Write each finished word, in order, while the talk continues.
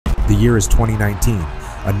year is 2019.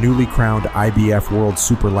 A newly crowned IBF World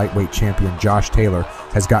Super Lightweight Champion Josh Taylor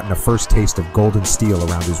has gotten a first taste of golden steel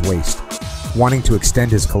around his waist. Wanting to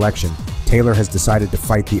extend his collection, Taylor has decided to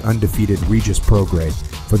fight the undefeated Regis Prograis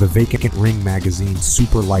for the vacant Ring Magazine's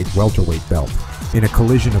super light welterweight belt. In a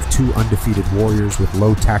collision of two undefeated warriors with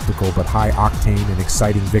low tactical but high octane and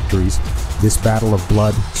exciting victories, this battle of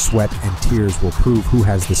blood, sweat, and tears will prove who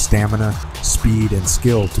has the stamina, speed, and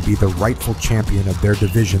skill to be the rightful champion of their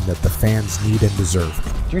division that the fans need and deserve.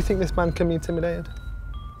 Do you think this man can be intimidated?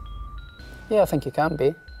 Yeah, I think he can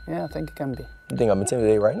be. Yeah, I think he can be. You think I'm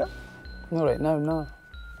intimidated right now? Not right now, no.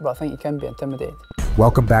 But I think he can be intimidated.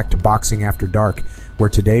 Welcome back to Boxing After Dark, where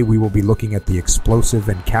today we will be looking at the explosive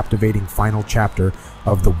and captivating final chapter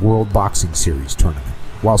of the World Boxing Series tournament.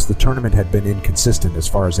 Whilst the tournament had been inconsistent as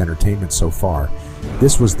far as entertainment so far,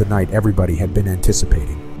 this was the night everybody had been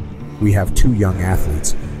anticipating. We have two young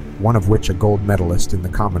athletes, one of which a gold medalist in the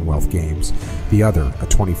Commonwealth Games, the other a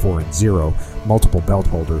 24-0 multiple belt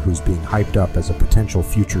holder who's being hyped up as a potential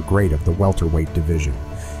future great of the welterweight division.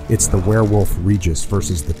 It's the werewolf Regis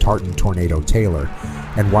versus the Tartan Tornado Taylor,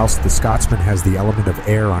 and whilst the Scotsman has the element of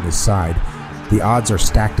air on his side, the odds are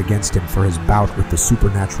stacked against him for his bout with the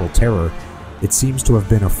supernatural terror. It seems to have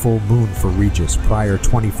been a full moon for Regis prior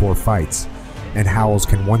 24 fights, and howls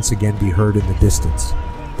can once again be heard in the distance.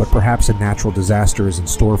 But perhaps a natural disaster is in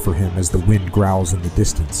store for him as the wind growls in the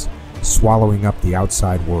distance, swallowing up the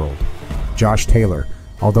outside world. Josh Taylor,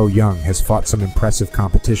 although young, has fought some impressive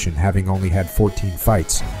competition, having only had 14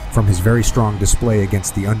 fights, from his very strong display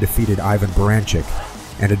against the undefeated Ivan Baranchyk,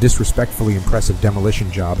 and a disrespectfully impressive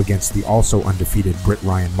demolition job against the also undefeated Britt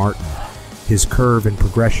Ryan Martin. His curve and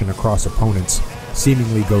progression across opponents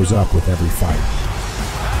seemingly goes up with every fight.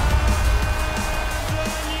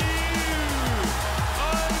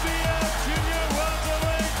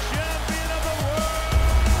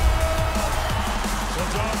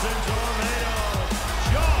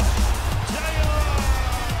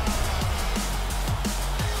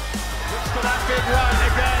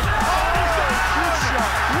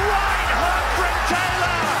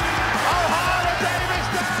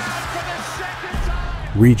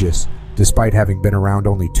 Regis, despite having been around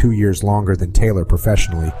only 2 years longer than Taylor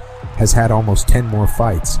professionally, has had almost 10 more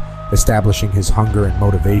fights, establishing his hunger and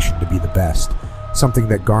motivation to be the best, something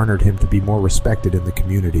that garnered him to be more respected in the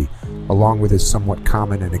community, along with his somewhat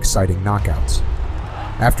common and exciting knockouts.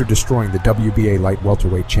 After destroying the WBA light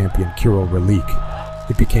welterweight champion Kirill Relik,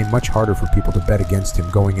 it became much harder for people to bet against him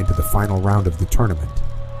going into the final round of the tournament,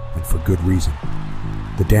 and for good reason.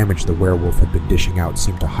 The damage the werewolf had been dishing out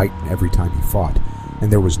seemed to heighten every time he fought,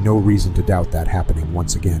 and there was no reason to doubt that happening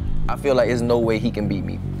once again. I feel like there's no way he can beat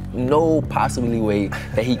me. No possibly way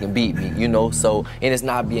that he can beat me, you know? So, and it's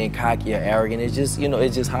not being cocky or arrogant, it's just, you know,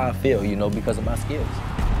 it's just how I feel, you know, because of my skills.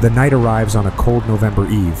 The night arrives on a cold November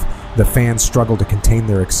eve. The fans struggle to contain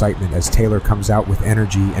their excitement as Taylor comes out with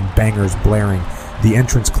energy and bangers blaring. The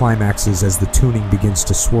entrance climaxes as the tuning begins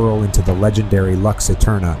to swirl into the legendary Lux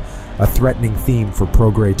Eterna, a threatening theme for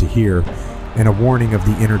Prograis to hear, and a warning of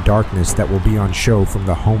the inner darkness that will be on show from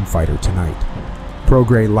the home fighter tonight.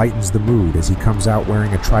 Prograis lightens the mood as he comes out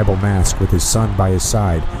wearing a tribal mask with his son by his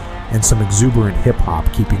side, and some exuberant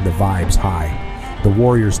hip-hop keeping the vibes high. The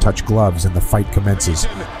warriors touch gloves and the fight commences.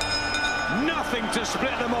 Nothing to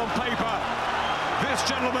split them on paper. This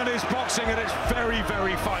gentleman is boxing at its very,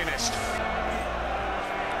 very finest.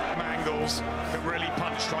 Mangles can really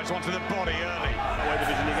punch, tries onto the body early. Away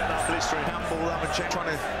division, you get that blistering handball,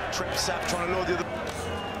 trying to trip Sap, trying to lure the other.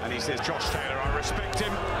 And he says, Josh Taylor, I respect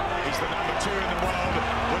him. He's the number 2 in the world.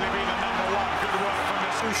 Will he be the number 1? Good work from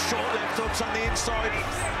this. 2 short left hooks on the inside.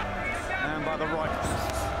 And by the right.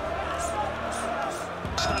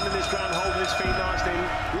 Standing his ground, holding his feet nicely,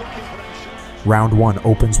 looking for him. Round 1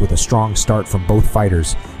 opens with a strong start from both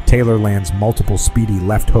fighters. Taylor lands multiple speedy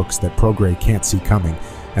left hooks that Prograis can't see coming,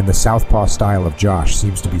 and the southpaw style of Josh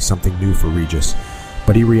seems to be something new for Regis.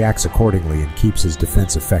 But he reacts accordingly and keeps his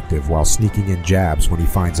defense effective while sneaking in jabs when he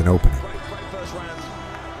finds an opening.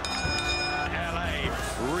 LA,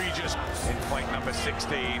 Regis in fight number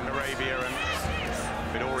 16, Arabia, and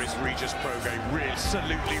Midori's Regis Prograis really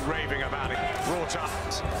absolutely raving about it. Brought up.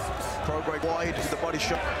 Prograis wide with the body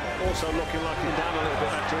shot. Also looking like he's down a little bit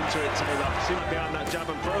better into it. Taylor seemed behind that jab,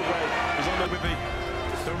 and Prograis is on it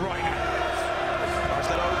with the right hand. Pass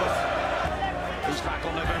that over. He's back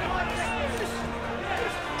on the bench.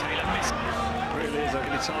 Taylor missed. Really is a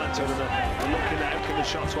time to looking at the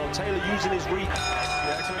shots while Taylor using his reach.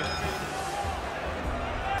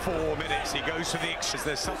 4 minutes, he goes for the extras.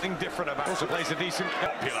 There's something different about it. Also plays a decent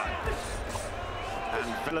popular. And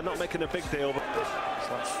Villa not making a big deal, but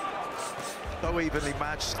So evenly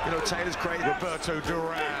matched. You know, Taylor's great. Roberto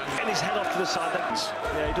Duran. And his head off to the side.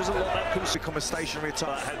 Yeah, he doesn't let that Become a stationary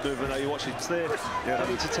type. head movement. Now you watch it. It's there. Yeah,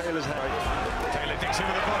 into Taylor's head. Taylor digs in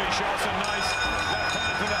with a body shot. A nice left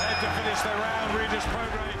hand to the head to finish the round. Regis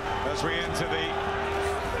Prograis. As we enter the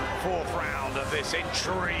fourth round of this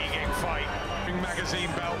intriguing fight. Magazine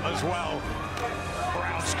belt as well.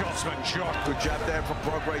 Brown Scotsman shot. Good jab there from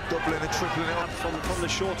Prograis, doubling and tripling it up From the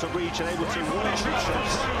shorter reach and able to one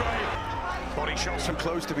shots. Body shots so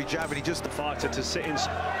close to be jabbing. He just The fighter to sit in.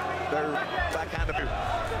 very backhand.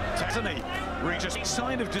 Tesony. Regis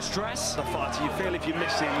sign of distress. The fighter, you feel if you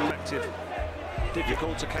miss him, effective.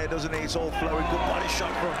 Difficult to Okay, doesn't he? It's all flowing. Good body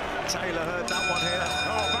shot from Taylor. Heard that one here.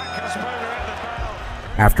 Oh, back comes Prograis at the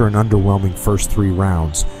bell. After an underwhelming first 3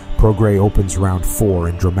 rounds, Prograis opens round 4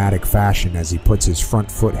 in dramatic fashion as he puts his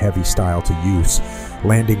front foot heavy style to use,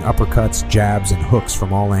 landing uppercuts, jabs, and hooks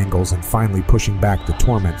from all angles and finally pushing back the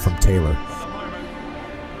torment from Taylor.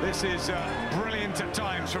 This is brilliant at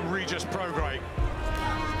times from Regis Prograis.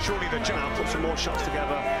 Surely the jump. put some more shots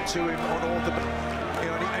together. To him on all the, you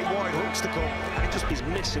know, and he wide hooks to come, and he just He's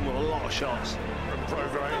missing with a lot of shots. From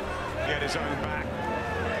Prograis. Get his own back.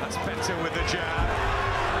 That's better with the jab.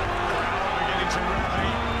 Crowd beginning to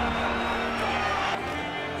rally.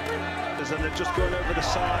 And they're just going over the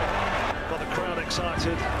side. Got the crowd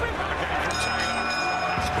excited. And again from Taylor.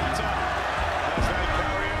 That's better. As they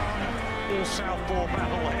carry on. All southpaw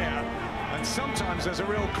battle here. And sometimes there's a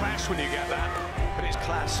real clash when you get that. but it's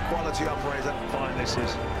class, quality operator. Fine, this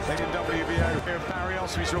is. Taking WBO here in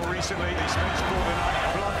Barrios, we saw recently. He spent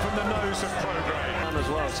blood from the nose of Prograis. As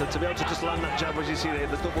well, so to be able to just land that jab, as you see there,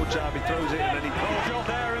 the double jab, he throws it and then he Got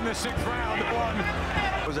there in the 6th round, won.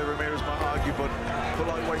 Jose Ramirez might argue, but for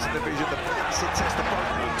lightweights in the division, the acid test of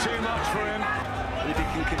both. Too much for him. And if he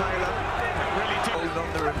can Taylor, Really did. holding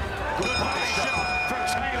under him. Good body shot from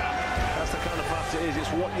Taylor. That's the kind of fight it is.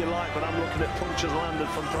 It's what you like, but I'm looking at punches landed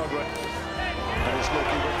from Prograis. And it's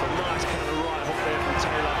looking good for a nice kind of right hook there from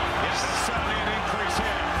Taylor. Yes, there's certainly an increase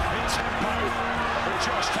here in tempo with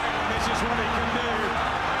Josh Taylor. This is what he can do.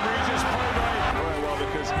 And Regis Prograis. Very well,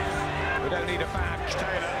 because We don't need a back.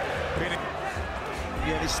 Taylor.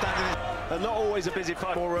 Yeah, he's standing in. they're not always a busy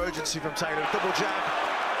fight. More urgency from Taylor. Double jab.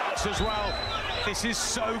 As well. This is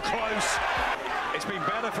so close. It's been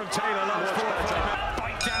better from Taylor last 4 or 5 minutes.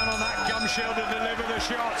 Bite down on that gum shield to deliver the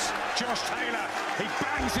shots. Josh Taylor, he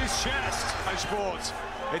bangs his chest. No sports.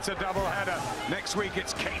 It's a double header. Next week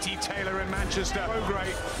it's Katie Taylor in Manchester.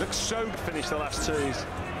 Prograis looks so Finished the last two. He's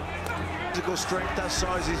Physical strength, that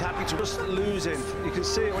size, he's happy to just losing. You can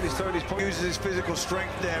see it when he's throwing his punch. uses his physical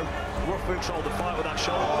strength there. Rough control the fight with that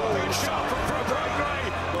shoulder. big shot from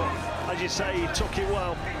Prograis. But, as you say, he took it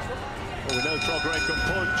well. Well, we know Prograis can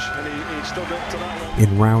punch, and he stood up to that one.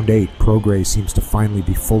 In round 8, Prograis seems to finally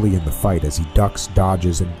be fully in the fight as he ducks,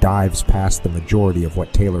 dodges, and dives past the majority of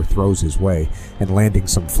what Taylor throws his way, and landing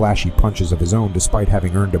some flashy punches of his own despite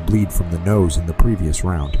having earned a bleed from the nose in the previous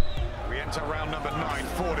round. We enter round number 9,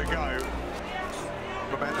 4 to go.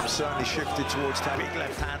 Momentum certainly shifted towards Taylor. Big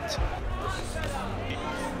left hand.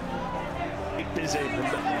 Busy. Here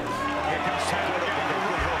comes Taylor getting the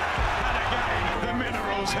right hook. And again, the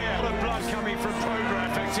minerals here. The blood coming from Prograis,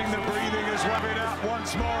 affecting the breathing as well. It up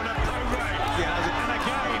once more to Prograis. And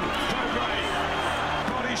again, Prograis.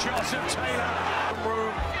 Body shots of Taylor.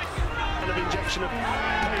 And an injection of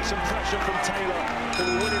pace and pressure from Taylor, who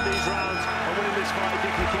will winning these rounds and winning this fight. I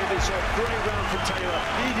think he gave this a great round from Taylor.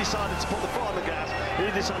 He decided to put the foot on the gas. He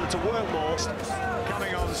decided to work more.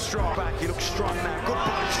 Coming on strong. Back, he looks strong now. Good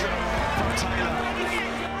body shot from Taylor.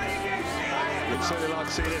 We'd certainly like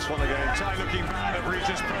to see this one again. Ty looking bad at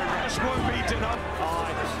Regis Prograis. Won't be denied.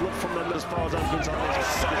 I look from them as far as I'm concerned.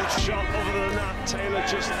 Solid shot. Other than that, Taylor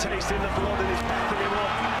just tasting the blood and he's backing him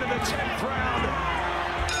up. In the 10th round.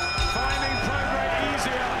 Finding Prograis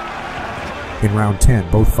easier. In round 10,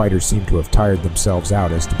 both fighters seem to have tired themselves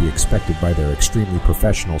out as to be expected by their extremely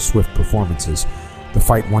professional, swift performances. The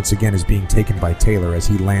fight once again is being taken by Taylor as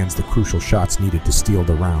he lands the crucial shots needed to steal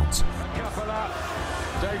the rounds.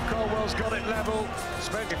 Dave Colwell's got it level.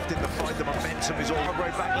 Spent in the fight, the momentum is all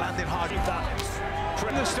right back, landing hard.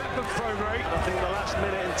 From the step of Prograis. I think the last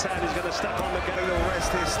minute and 10 is going to step on the gas. Little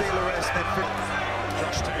rest here, steal a rest.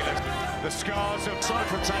 Josh Taylor. The scars of Side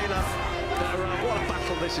from Taylor. What a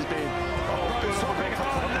battle this has been. Oh, good stopping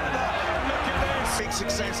hard leather. Look at this. Big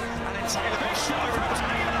success. And then Taylor. Big shot from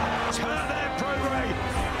Taylor. Turn there, Prograis.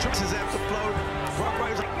 Tricks his out the flow.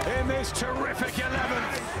 In this terrific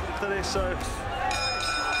 11th. After this, so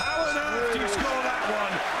How on earth do you score that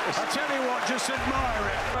one? I tell you what, just admire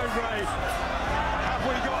it. Prograis. Have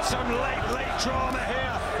we got some late drama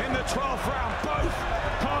here in the 12th round? Both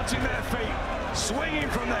planting their feet, swinging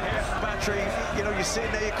from the hip. Battery, you know, you're sitting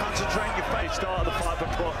there, you're concentrating your face. Start of the fight, but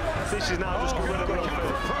this is now just going to go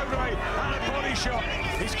for Prograis and a body shot.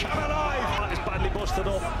 He's come alive. It's badly busted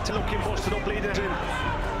up, looking busted up, bleeding in.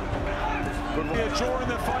 Here drawing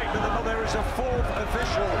the fight, but there is a fourth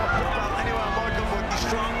official. Anyway, Michael would be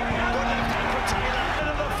strong. Good left hand for Taylor. End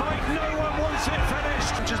of the fight, no one wants it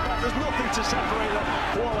finished. Just back, there's nothing to separate them.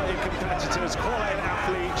 Quality competitors, quality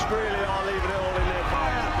athletes, really are leaving it all in their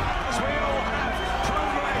fire. As we all have,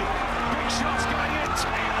 Prograis, big shots going in,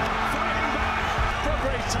 Taylor fighting back.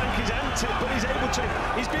 Prograis' tank is empty, but he's able to.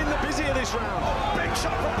 He's been the busier this round. Big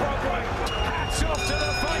shot for Prograis. Hats off to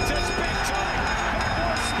the fighters, big time.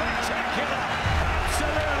 That was spectacular.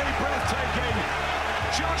 Absolutely breathtaking.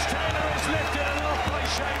 Josh Taylor is lifted aloft by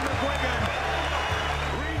Shane McGuigan.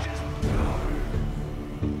 Regis.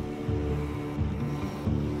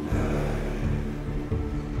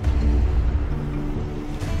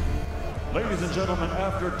 Ladies and gentlemen,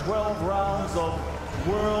 after 12 rounds of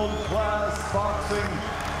world-class boxing,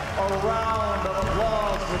 a round of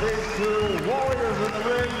applause for these two warriors in the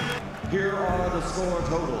ring. Here are the score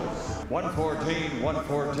totals. 114,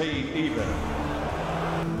 114 even.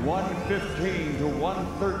 115 to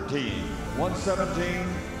 113. 117,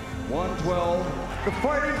 112. The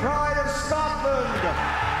Fighting Pride of Scotland.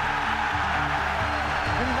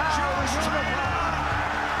 And now Josh Taylor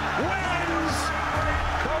wins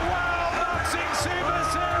the World Boxing Super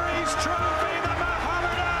Series trophy, the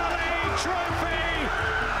Muhammad Ali trophy.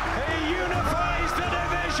 He unifies the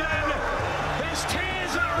division. There's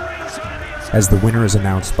tears at ringside. As the winner is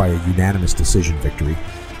announced by a unanimous decision victory,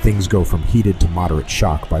 things go from heated to moderate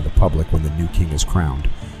shock by the public when the new king is crowned.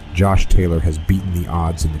 Josh Taylor has beaten the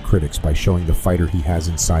odds and the critics by showing the fighter he has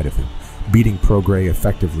inside of him, beating Prograis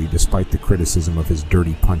effectively despite the criticism of his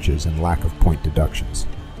dirty punches and lack of point deductions.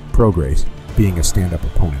 Prograis, being a stand-up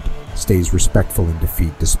opponent, stays respectful in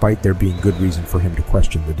defeat despite there being good reason for him to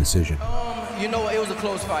question the decision. You know, it was a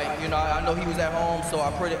close fight. You know, I know he was at home, so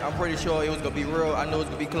I'm pretty sure it was gonna be real. I know it was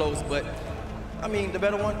gonna be close, but I mean, the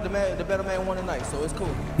better man won tonight, so it's cool.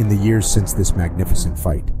 In the years since this magnificent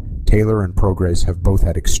fight, Taylor and Prograis have both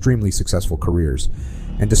had extremely successful careers,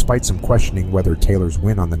 and despite some questioning whether Taylor's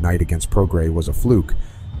win on the night against Prograis was a fluke,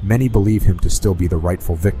 many believe him to still be the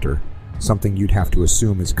rightful victor, something you'd have to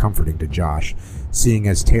assume is comforting to Josh, seeing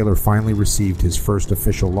as Taylor finally received his first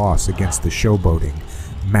official loss against the showboating,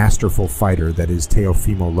 masterful fighter that is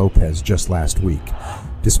Teofimo Lopez just last week.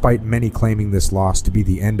 Despite many claiming this loss to be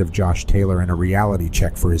the end of Josh Taylor and a reality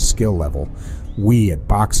check for his skill level, we at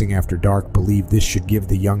Boxing After Dark believe this should give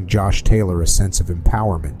the young Josh Taylor a sense of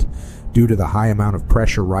empowerment. Due to the high amount of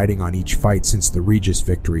pressure riding on each fight since the Regis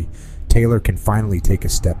victory, Taylor can finally take a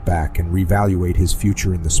step back and reevaluate his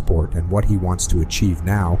future in the sport and what he wants to achieve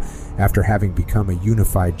now after having become a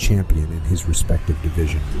unified champion in his respective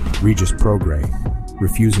division. Regis Prograis,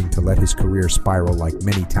 refusing to let his career spiral like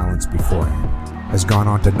many talents before him, has gone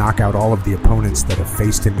on to knock out all of the opponents that have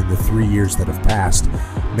faced him in the 3 years that have passed,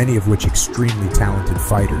 many of which extremely talented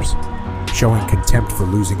fighters. Showing contempt for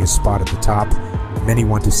losing his spot at the top, many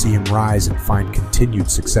want to see him rise and find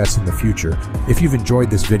continued success in the future. If you've enjoyed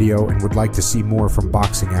this video and would like to see more from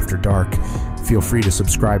Boxing After Dark, feel free to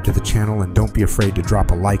subscribe to the channel and don't be afraid to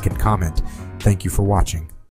drop a like and comment. Thank you for watching.